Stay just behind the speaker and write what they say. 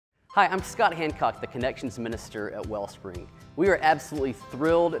Hi, I'm Scott Hancock, the Connections Minister at WellSpring. We are absolutely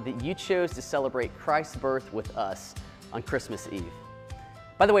thrilled that you chose to celebrate Christ's birth with us on Christmas Eve.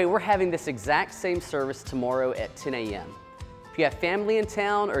 By the way, we're having this exact same service tomorrow at 10 a.m. If you have family in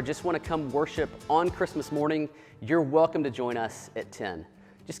town or just want to come worship on Christmas morning, you're welcome to join us at 10.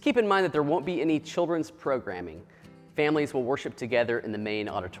 Just keep in mind that there won't be any children's programming. Families will worship together in the main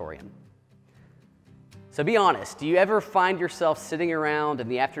auditorium. So be honest, do you ever find yourself sitting around in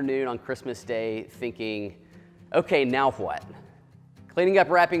the afternoon on Christmas Day thinking, okay, now what? Cleaning up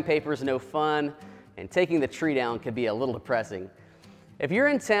wrapping paper is no fun, and taking the tree down could be a little depressing. If you're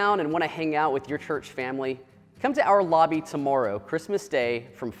in town and want to hang out with your church family, come to our lobby tomorrow, Christmas Day,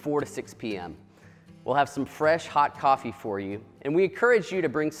 from 4 to 6 p.m. We'll have some fresh, hot coffee for you, and we encourage you to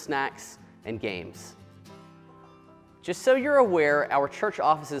bring snacks and games. Just so you're aware, our church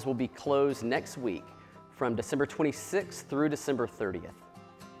offices will be closed next week from December 26th through December 30th.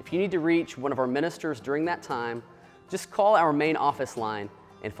 If you need to reach one of our ministers during that time, just call our main office line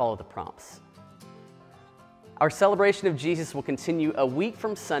and follow the prompts. Our celebration of Jesus will continue a week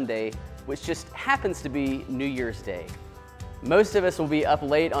from Sunday, which just happens to be New Year's Day. Most of us will be up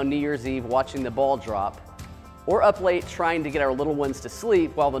late on New Year's Eve watching the ball drop, or up late trying to get our little ones to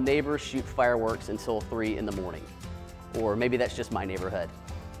sleep while the neighbors shoot fireworks until 3 in the morning. Or maybe that's just my neighborhood.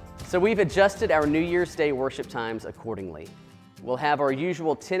 So we've adjusted our New Year's Day worship times accordingly. We'll have our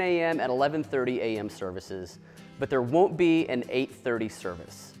usual 10 a.m. at 11:30 a.m. services, but there won't be an 8:30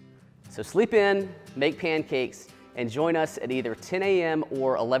 service. So sleep in, make pancakes, and join us at either 10 a.m.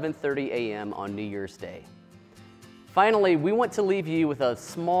 or 11:30 a.m. on New Year's Day. Finally, we want to leave you with a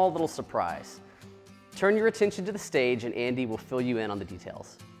small little surprise. Turn your attention to the stage and Andy will fill you in on the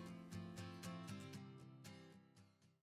details.